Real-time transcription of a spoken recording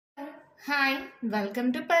Hi welcome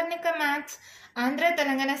to Parnika maths. Andhra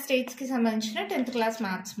Telangana states కి సంబంధించిన 10th class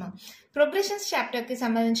maths progressions chapter కి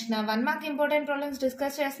సంబంధించిన 1 మార్క్ ఇంపార్టెంట్ ప్రాబ్లమ్స్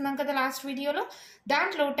డిస్కస్ చేస్తున్నాం కదా లాస్ట్ వీడియోలో.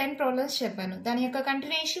 దాంట్లో 10 ప్రాబ్లమ్స్ చెప్పాను. దాని యొక్క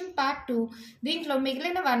కంటిన్యూషన్ పార్ట్ 2. దీంట్లో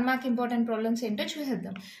మిగిలిన 1 మార్క్ ఇంపార్టెంట్ ప్రాబ్లమ్స్ ఏంటో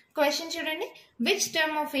చూసేద్దాం. క్వశ్చన్ చూడండి. Which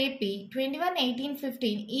term of AP 21, 18,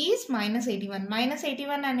 15 is -81.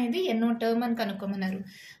 -81 అనేది ఎన్నో టర్మ్ అని కనుక్కోమన్నారు.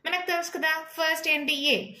 మనకు తెలుసు కదా. ఫస్ట్ ఏంటి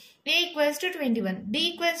ఏ equals to 21, D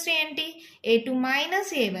equals to ఏంటి a2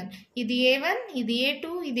 మైనస్ a1. ఇది a1, ఇది a2,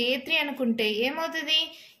 ఇది a3 అనుకుంటే ఏమవుతుంది?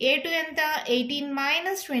 a2 ఎంత? 18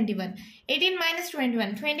 మైనస్ 21. 18 మైనస్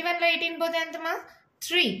 21, 21లో 18 పోతే ఎంతమా?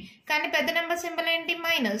 3. కానీ పెద్ద నెంబర్ సింబల్ ఏంటి?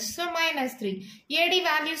 మైనస్. సో -3. ఏడి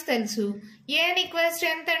వాల్యూస్ తెలుసు. n ఈక్వల్స్ టు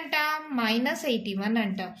ఎంత అంట? -81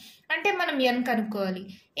 అంట. అంటే మనం n కనుక్కోవాలి.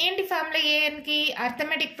 ఏంటి ఫార్ములా an కి?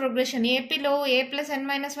 Arithmetic progression. ఏపీలో a plus n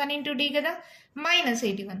minus 1 into D కదా.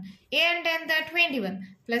 -81. a అంటే ఎంత? 21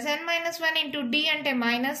 plus n minus 1 into D అంటే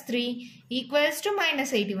 -3 ఈక్వల్స్ టు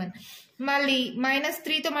 -81. మళ్ళీ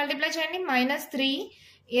 -3తో మల్టిప్లై చేయండి.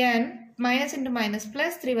 -3n minus into minus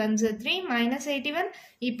plus 3 1 3 -81.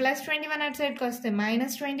 ఈ ప్లస్ 21 అటు సైడ్కి వస్తే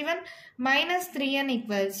 -21 -3n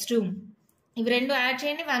ఈక్వల్స్ టు ఇవి రెండు యాడ్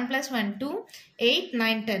చేయండి. 1 + 1 2 8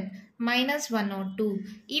 9 10 -102.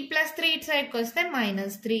 ఈ +3 ఇటు సైడ్కి వస్తే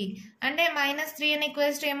 -3 అంటే -3n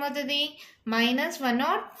ఈక్వల్స్ టు ఏమవుతుంది?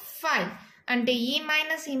 -105. అంటే ఈ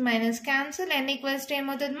minus cancel. n equals to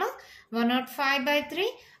ఏమవుతుంది మా? 105/3.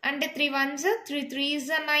 అంటే 3 1s 3 3s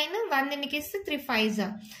 9. 1 దీనికి ఇస్తే 3 5s.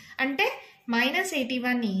 అంటే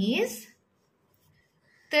 -81 is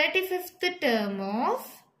 35th term of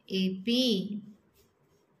AP.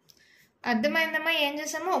 అర్థమైందమ్మా? ఏం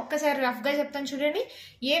చేసామో ఒక్కసారి రఫ్గా చెప్తాను చూడండి.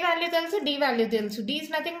 ఏ వాల్యూ తెలుసు? డి వాల్యూ తెలుసు. D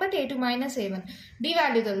is nothing but a2 minus a1. D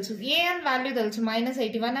value తెలుసు. an వాల్యూ తెలుసు.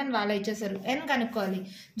 -81 అని వాళ్ళు ఇచ్చేసారు. n కనుక్కోవాలి.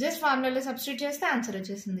 జస్ట్ ఫార్ములాలో సబ్స్టిట్యూట్ చేస్తే ఆన్సర్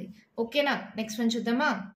వచ్చేసింది. ఓకేనా? నెక్స్ట్ వన్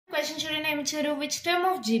చూద్దామా. క్వశ్చన్ చూడండి. ఏమి ఇచ్చారు? Which term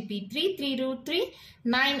of GP 3 3√3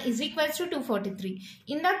 9 is equals to 243.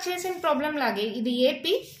 ఇందాక చేసిన ప్రాబ్లం లాగే ఇది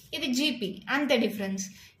ఏపీ, ఇది జీపీ, అంతే డిఫరెన్స్.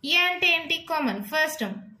 ఏ అంటే ఏంటి? కామన్. ఫస్ట్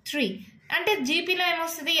టర్మ్ 3 అంటే జీపీలో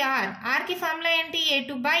ఏమొస్తుంది? ఆర్కి ఫార్ములా ఏంటి?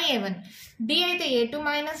 a2/a1. డి అయితే a2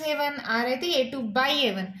 మైనస్ a1, ఆర్ అయితే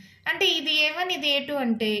a2/a1. అంటే ఇది a1, ఇది a2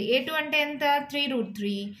 అంటే a2 అంటే ఎంత?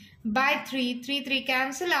 3√3/3. 3 3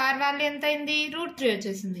 క్యాన్సిల్. ఆర్ వాల్యూ ఎంత అయింది? √3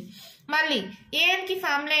 వచ్చేసింది. మళ్ళీ an కి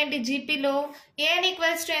ఫార్ములా ఏంటి? జీపీలో an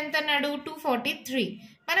ఈక్వల్స్ టు ఎంత అన్నాడు? 243.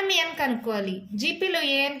 మనం n కనుక్కోవాలి. జీపీలో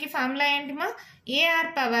an కి ఫార్ములా ఏంటి మా?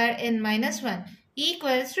 ar⁻n-1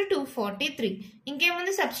 equals to 243.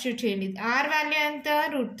 ఇంకేముంది? సబ్స్టిట్యూట్ చేయండి. ఆర్ వాల్యూ ఎంత?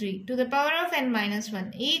 √3 to the power of n-1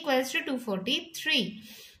 equals to 243.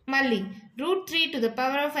 మళ్ళీ √3 to the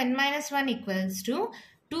power of n-1 equals to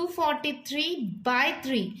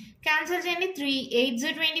 243/3. Cancel చేయండి. 3 8s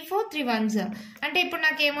 24, 3 1s. అంటే ఇప్పుడు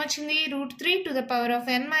నాకు ఏమొచ్చింది? √3 to the power of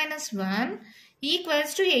n-1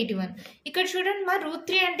 equals to 81. ఇక్కడ చూడండి మా,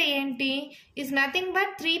 √3 అంటే ఏంటి? Is nothing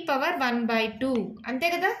but 3/1/2. అంతే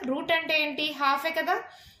కదా. రూట్ అంటే ఏంటి? హాఫే కదా.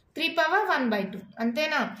 3/1/2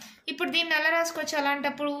 అంతేనా? ఇప్పుడు దీన్ని ఎలా రాసుకోవచ్చు?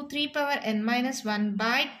 అలాంటప్పుడు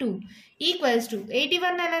 3/n-1/2 ఈక్వల్స్ టు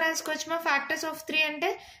 81 ఎలా రాసుకోవచ్చు మా? ఫ్యాక్టర్స్ ఆఫ్ 3 అంటే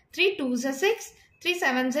 3 2s 6, 3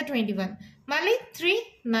 7s 21, మళ్ళీ 3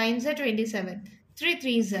 9s 27, 3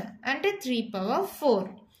 3s అంటే 3/4.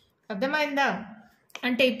 అర్థమైందా?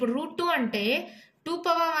 అంటే ఇప్పుడు √2 అంటే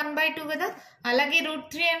 2/1/2 కదా. అలాగే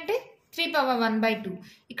 √3 అంటే 3/1/2.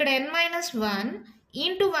 ఇక్కడ n-1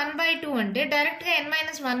 ఇంటూ 1/2 అంటే డైరెక్ట్గా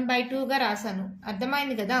n-1/2గా రాశాను.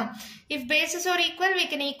 అర్థమైంది కదా. If bases are equal we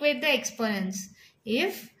can equate the exponents.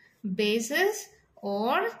 If bases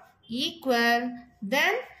are equal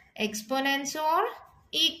then exponents are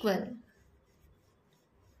equal.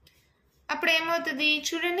 అప్పుడు ఏమవుతుంది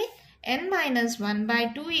చూడండి.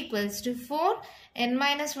 n-1/2 equals to 4,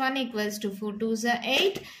 n-1 equals to 4 2s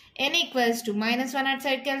 8, n equals to -1 అటు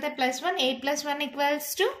సైడ్కి వెళ్తే +1, 8 + 1 ఈక్వల్స్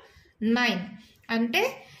టు 9. అంటే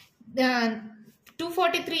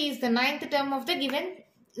 243 is the 9th term of the given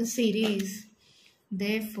series.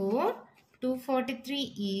 Therefore 243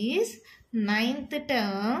 is 9th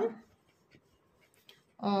term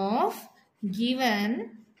of given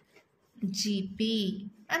GP.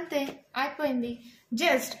 అంతే, అయిపోయింది.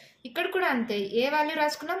 Just ఇక్కడ కూడా అంతే. ఏ వాల్యూ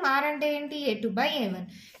రాసుకున్నాం? ఆర్ అంటే ఏంటి? a2/a1.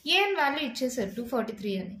 an వాల్యూ ఇచ్చేసారు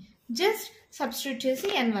 243 అని. జస్ట్ సబ్స్టిట్యూట్ చేసి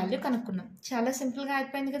n వాల్యూ కనుక్కున్నాం. చాలా సింపుల్గా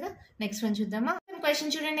అయిపోయింది కదా. నెక్స్ట్ వన్ చూద్దామా.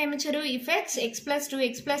 క్వశ్చన్ చూడండి. ఏమి ఇచ్చారు? If x 2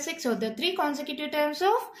 x + 6 are the 3 consecutive terms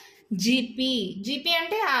of GP. GP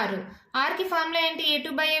అంటే ఆర్. ఆర్కి ఫార్ములా ఏంటి?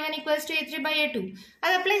 a2/a1 equals to a3/a2.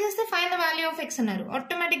 అది అప్లై చేస్తే find the value of x అన్నారు.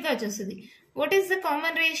 ఆటోమేటిక్గా వచ్చేస్తుంది. What is the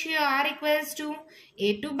common ratio? Are equals to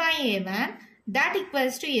a2/a1 that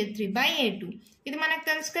equals to a3 by a2. ఇది మనకు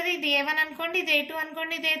తెలుసు కదా, ఇది a1 అనుకోండి, ఇది a2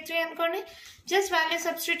 అనుకోండి, ఇది a3 అనుకోండి, జస్ట్ వాల్యూ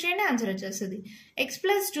సబ్స్టిట్యూట్ చేయండి, ఆన్సర్ వచ్చేస్తుంది. x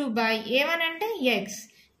plus 2 by a1 అంటే x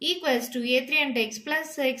ఈక్వల్స్ టు a3 అంటే x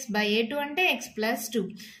plus x by a2 అంటే x plus 2.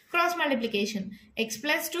 Cross multiplication x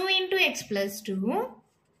plus 2 into x plus 2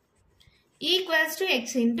 equals to x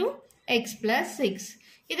into x plus 6.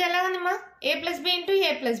 ఇది ఎలా ఉందమ్మా? a plus b into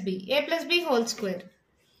a plus b whole square.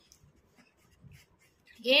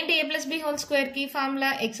 ఏంటి a plus b whole square కి formula?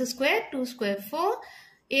 x square 2 square 4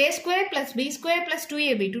 a square plus b square plus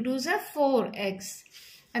 2ab 2 2s 4x.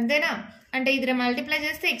 అంతేనా? అంటే ఇది multiply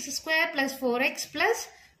చేస్తే x square plus 4x plus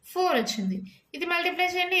 4 వచ్చింది. ఇది multiply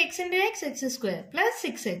చేయండి, x into x square plus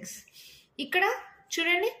 6x. ఇక్కడ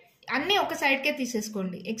చూడండి అన్నీ ఒక సైడ్కే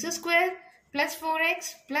తీసేసుకోండి. x square plus 4x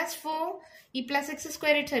plus 4, ఈ ప్లస్ x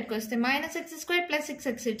స్క్వేర్ ఇటు సైడ్కి వస్తే minus x square plus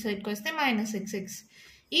 6x ఇటు సైడ్కి వస్తే మైనస్ 6x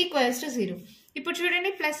ఈక్వల్స్ టు 0. ఇప్పుడు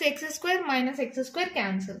చూడండి plus x square minus x square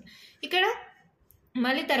cancel. ఇక్కడ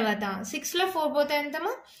మళ్ళీ తర్వాత 6లో 4 పోతే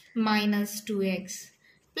ఎంతమా? Minus 2x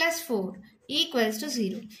plus 4 equals to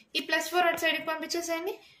 0. ఈ ప్లస్ 4 అటు సైడ్కి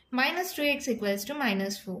పంపించేసేయండి. minus 2x equals to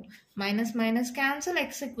minus 4. Minus minus cancel,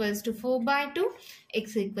 x equals to 4 by 2,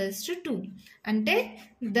 x equals to 2. Ante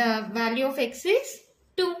the value of x is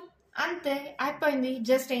 2. Ante అయిపోయింది.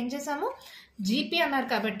 Just ఏం చేసాము? GP అన్నారు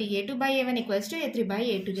కాబట్టి a2 by a1 equals to a3 by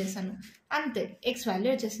a2 చేశాను. అంతే, x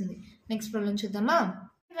value వచ్చేసింది. Next problem చూద్దామా?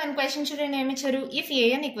 One question చూడండి ఏమి ఇచ్చారు? If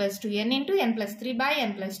an equals to n into n plus 3 by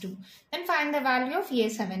n plus 2, then find the value of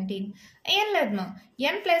a17. ఏం లేదమ్మా,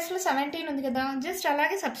 n plus లో 17 ఉంది కదా, జస్ట్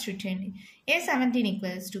అలాగే సబ్స్టిట్యూట్ చేయండి. a17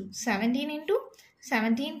 equals to 17 into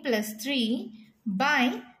 17 plus 3 by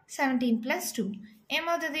 17 plus 2.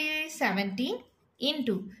 ఏమవుతుంది? 17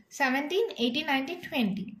 into 17 18 19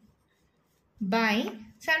 20 by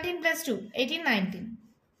 17 plus 2 18 19.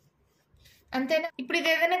 అంతేనా? ఇప్పుడు ఇది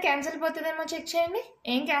ఏదైనా క్యాన్సిల్ పోతుందేమో చెక్ చేయండి.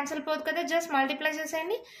 ఏం క్యాన్సిల్ పోదు కదా, జస్ట్ మల్టిప్లై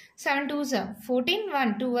చేసేయండి. 7 2s 14, 1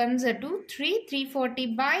 2 1s 2 3 340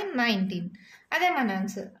 by 19. అదే మన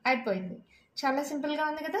ఆన్సర్. అయిపోయింది. చాలా సింపుల్గా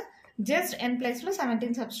ఉంది కదా. జస్ట్ n ప్లేస్లో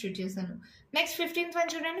 17 సబ్స్టిట్యూట్ చేశాను. నెక్స్ట్ 15th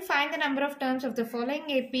వన్ చూడండి. Find the number of terms of the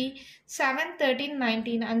following AP 7 13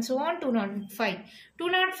 19 and so on 205.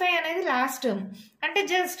 205 అనేది లాస్ట్ టర్మ్, అంటే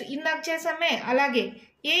జస్ట్ ఇందాక చేసామే అలాగే.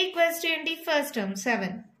 ఏ ఈక్వల్స్ టు ఏంటి? First term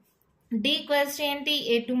 7. d equals to ఏంటి?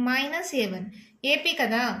 a2 minus a1. ఏపీ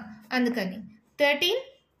కదా అందుకని 13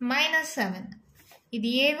 మైనస్ 7. ఇది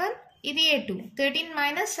a1 ఇది a2. 13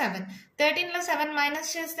 మైనస్ 7. 13లో 7 మైనస్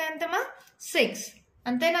చేస్తే ఎంతమా? 6.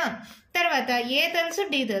 అంతేనా? తర్వాత ఏ తెలుసు,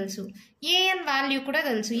 డి తెలుసు, ఏఎన్ వాల్యూ కూడా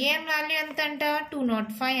తెలుసు. ఏఎన్ వాల్యూ ఎంత అంట?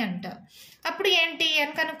 205 అంట. అప్పుడు ఏంటి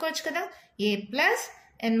ఎన్ కనుక్కోవచ్చు కదా. ఏ plus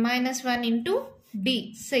N minus 1 into D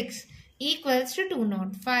 6 equals to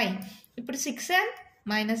 205. ఇప్పుడు 6n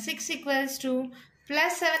minus 6 equals to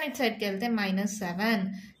plus 7 ఇటు సైడ్కి వెళ్తే minus 7.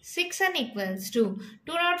 6n equals to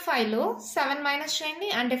 205లో 7 minus చేయండి,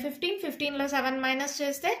 అంటే 15లో 7 మైనస్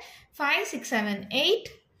చేస్తే 5 6 7 8.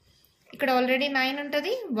 ఇక్కడ ఆల్రెడీ 9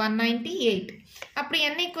 ఉంటుంది, 198. అప్పుడు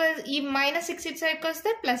n ఈక్వల్స్ ఈ మైనస్ 6 ఇటు సైడ్కి వస్తే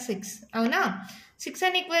ప్లస్ 6 అవునా.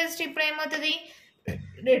 6n ఈక్వల్స్ టు ఇప్పుడు ఏమవుతుంది?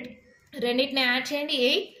 రెండింటిని యాడ్ చేయండి.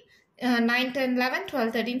 8 9 10 11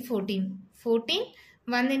 12 13 14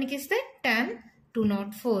 1 దీనికి ఇస్తే 10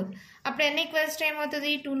 204. అప్పుడు n ఈక్వల్స్ టు ఏమవుతుంది?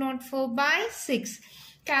 204 by 6.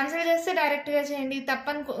 క్యాన్సిల్ చేస్తే డైరెక్ట్గా చేయండి.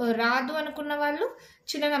 రాదు అనుకున్న వాళ్ళు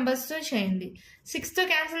చిన్న నెంబర్స్తో చేయండి. 6తో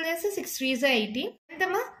క్యాన్సిల్ చేస్తే 6 3s 80.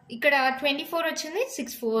 ఎంతమ్మా? ఇక్కడ 24 వచ్చింది.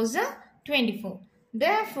 6 4s 24.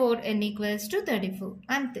 Therefore n equals to 34.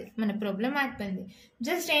 అంతే, మన ప్రాబ్లం అయిపోయింది.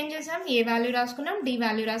 జస్ట్ ఏం చేసాం? ఏ వాల్యూ రాసుకున్నాం, డి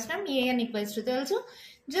వాల్యూ రాసుకున్నాం, ఏఎన్ ఈక్వల్స్ టు తెలుసు,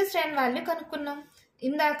 జస్ట్ n వాల్యూ కనుక్కున్నాం.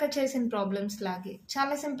 ఇందాక చేసిన ప్రాబ్లమ్స్ లాగే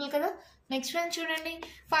చాలా సింపుల్ కదా. నెక్స్ట్ వన్ చూడండి.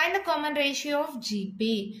 Find the common ratio of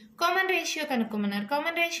GP. Common ratio కనుక్కోమన్నారు.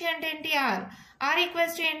 Common ratio అంటే ఏంటి? ఆర్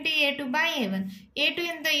ఈక్వల్స్ టు ఏంటి? a2 by a1. a2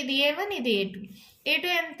 ఎంత? ఇది a1 ఇది a2.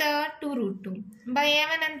 a2 ఎంత? 2√2 by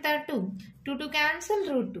a1 ఎంత? 2. 2 క్యాన్సిల్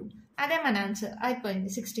 √2. అదే మన ఆన్సర్.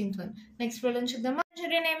 అయిపోయింది. 16th one. నెక్స్ట్ ప్రాబ్లం చూద్దామా.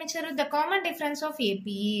 చూడండి ఏమి ఇచ్చారు? The common difference of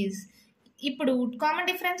AP is. ఇప్పుడు కామన్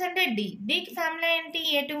డిఫరెన్స్ అంటే డికి ఫార్ములా ఏంటి?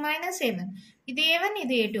 a2 minus a1. ఇది a1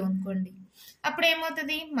 ఇది a2 అనుకోండి. అప్పుడు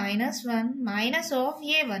ఏమవుతుంది? -1 మైనస్ ఆఫ్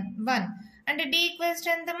a1 1. అంటే d ఈక్వల్స్ టు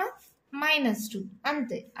ఎంతమా? -2.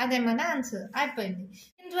 అంతే, అదే మన ఆన్సర్. అయిపోయింది.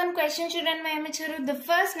 వన్ క్వశ్చన్ చూడండి మేము ఇచ్చారు. The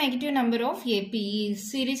first negative number of AP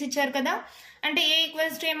series ఇచ్చారు కదా. అంటే ఏ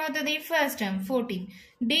ఈక్వల్స్ టు ఏమవుతుంది? First term 14.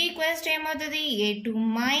 D equals to ఏమవుతుంది? a2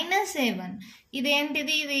 minus a1.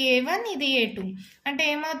 ఇదేంటిది? ఇది a1 ఇది a2. అంటే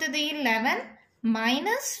ఏమవుతుంది? 11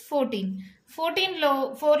 మైనస్ 14. 14లో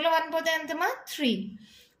 4లో 1 పోతే ఎంతమా? 3.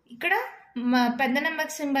 ఇక్కడ పెద్ద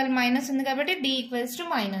నెంబర్ సింబల్ మైనస్ ఉంది కాబట్టి d ఈక్వల్స్ టు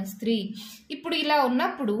 -3. ఇప్పుడు ఇలా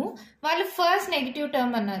ఉన్నప్పుడు వాళ్ళు ఫస్ట్ నెగిటివ్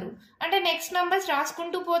టర్మ్ అన్నారు అంటే నెక్స్ట్ నెంబర్స్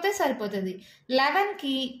రాసుకుంటూ పోతే సరిపోతుంది.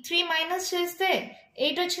 11కి 3 మైనస్ చేస్తే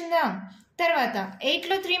 8 వచ్చిందా, తర్వాత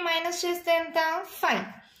 8లో 3 మైనస్ చేస్తే ఎంత 5.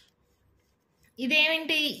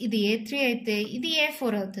 ఇదేమిటి, ఇది A3 అయితే ఇది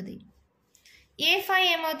A4 అవుతుంది. A5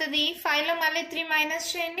 ఏమవుతుంది, 5లో మళ్ళీ 3 మైనస్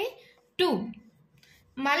చేయండి 2.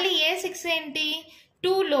 మళ్ళీ A6 ఏంటి,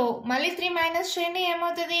 2లో మళ్ళీ 3 మైనస్ చేయండి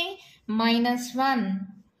ఏమవుతుంది -1.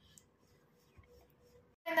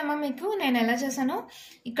 అమ్మా మీకు నేను ఎలా చేశాను,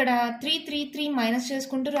 ఇక్కడ 3 3 3 మైనస్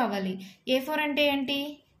చేసుకుంటూ రావాలి. A4 అంటే ఏంటి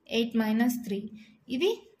 8 - 3,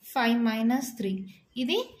 ఇది 5 - 3,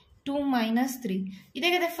 ఇది 2 - 3. ఇదే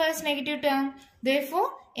కదా ఫస్ట్ నెగిటివ్ టర్మ్.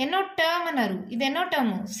 దేర్ఫోర్ ఎన్నో టర్మ్ అన్నారు, ఇది ఎన్నో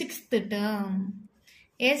టర్మ్ 6th టర్మ్.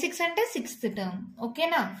 A6 అంటే 6th టర్మ్.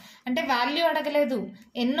 ఓకేనా, అంటే వాల్యూ అడగలేదు,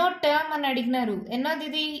 ఎన్నో టర్మ్ అని అడిగినారు. ఎన్నోది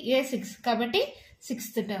ఇది A6 కాబట్టి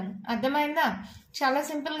 6th టర్మ్. అర్థమైందా, చాలా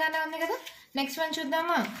సింపుల్గానే ఉంది కదా. నెక్స్ట్ వన్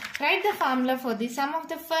చూద్దామా. Right the formula for the some of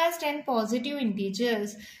the first and positive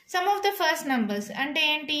integers. Some of the first numbers అంటే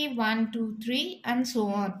ఏంటి 1 2 3 అండ్ సో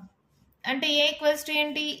ఆన్. అంటే ఏ ఈక్వల్స్ టు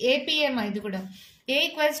ఏంటి ఏపీఎం, ఇది కూడా ఏ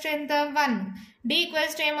ఈక్వల్స్ టు ఎంత 1, డి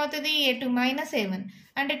ఈక్వల్స్ టు ఏమవుతుంది A2 - A1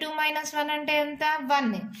 అంటే 2 - 1 అంటే ఎంత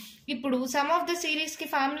 1. ఇప్పుడు సమ్ ఆఫ్ ద సిరీస్ కి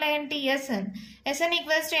ఫార్ములా ఏంటి SN. SN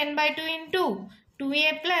equals to n/2 into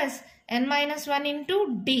 2a plus n - 1 into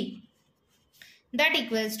d. That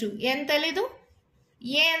equals to n తెలీదు,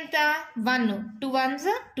 ఏ ఎంత 1, 2 1s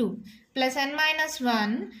 2 ప్లస్ n -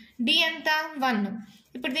 1, d ఎంత 1.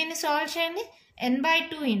 ఇప్పుడు దీన్ని సాల్వ్ చేయండి.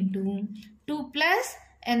 n/2 into 2 plus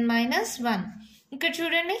n - 1. ఇక్కడ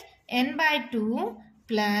చూడండి n/2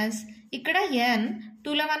 ప్లస్ ఇక్కడ n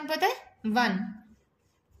 2లో 1 పోతే 1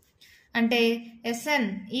 అంటే Sn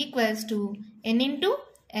equals to n into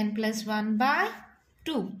n plus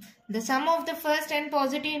 1/2. The sum of the first and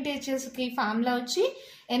positive ఇంటీజర్స్కి formula వచ్చి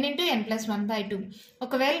n ఇంటూ n ప్లస్ 1/2.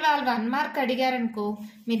 ఒకవేళ వాళ్ళు 1 మార్క్ అడిగారనుకో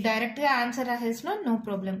మీరు డైరెక్ట్గా answer రాసేసినా no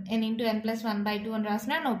problem, n into n plus 1/2 అని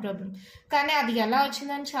రాసినా నో ప్రాబ్లం. కానీ అది ఎలా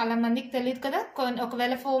వచ్చిందని చాలా మందికి తెలియదు కదా.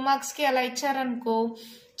 ఒకవేళ 4 మార్క్స్కి అలా ఇచ్చారనుకో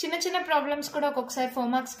చిన్న చిన్న ప్రాబ్లమ్స్ కూడా ఒక్కొక్కసారి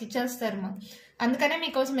 4 మార్క్స్కి ఇచ్చేస్తారు మా. అందుకనే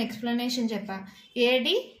మీకోసం ఎక్స్ప్లెనేషన్ చెప్పా.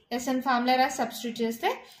 ఏడి SN ఫార్ములా రాసి సబ్స్టిట్యూట్ చేస్తే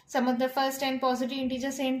some of the first and positive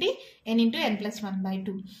integers ఏంటి n ఇంటూ n ప్లస్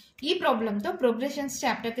 1/2. ఈ ప్రాబ్లంతో ప్రోగ్రెషన్స్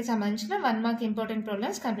చాప్టర్కి సంబంధించిన 1 మార్క్ ఇంపార్టెంట్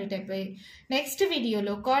ప్రాబ్లమ్స్ కంప్లీట్ అయిపోయాయి. నెక్స్ట్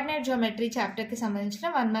వీడియోలో కోఆర్డినేట్ జియోమెట్రీ చాప్టర్కి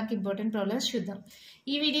సంబంధించిన 1 మార్క్ ఇంపార్టెంట్ ప్రాబ్లమ్స్ చూద్దాం.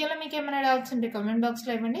 ఈ వీడియోలో మీకు ఏమైనా డౌట్స్ ఉంటే కామెంట్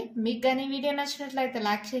బాక్స్లో ఇవ్వండి. మీకు కానీ వీడియో నచ్చినట్లయితే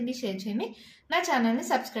లైక్ చేయండి, షేర్ చేయండి, నా ఛానల్ని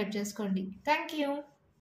సబ్స్క్రైబ్ చేసుకోండి. Thank you.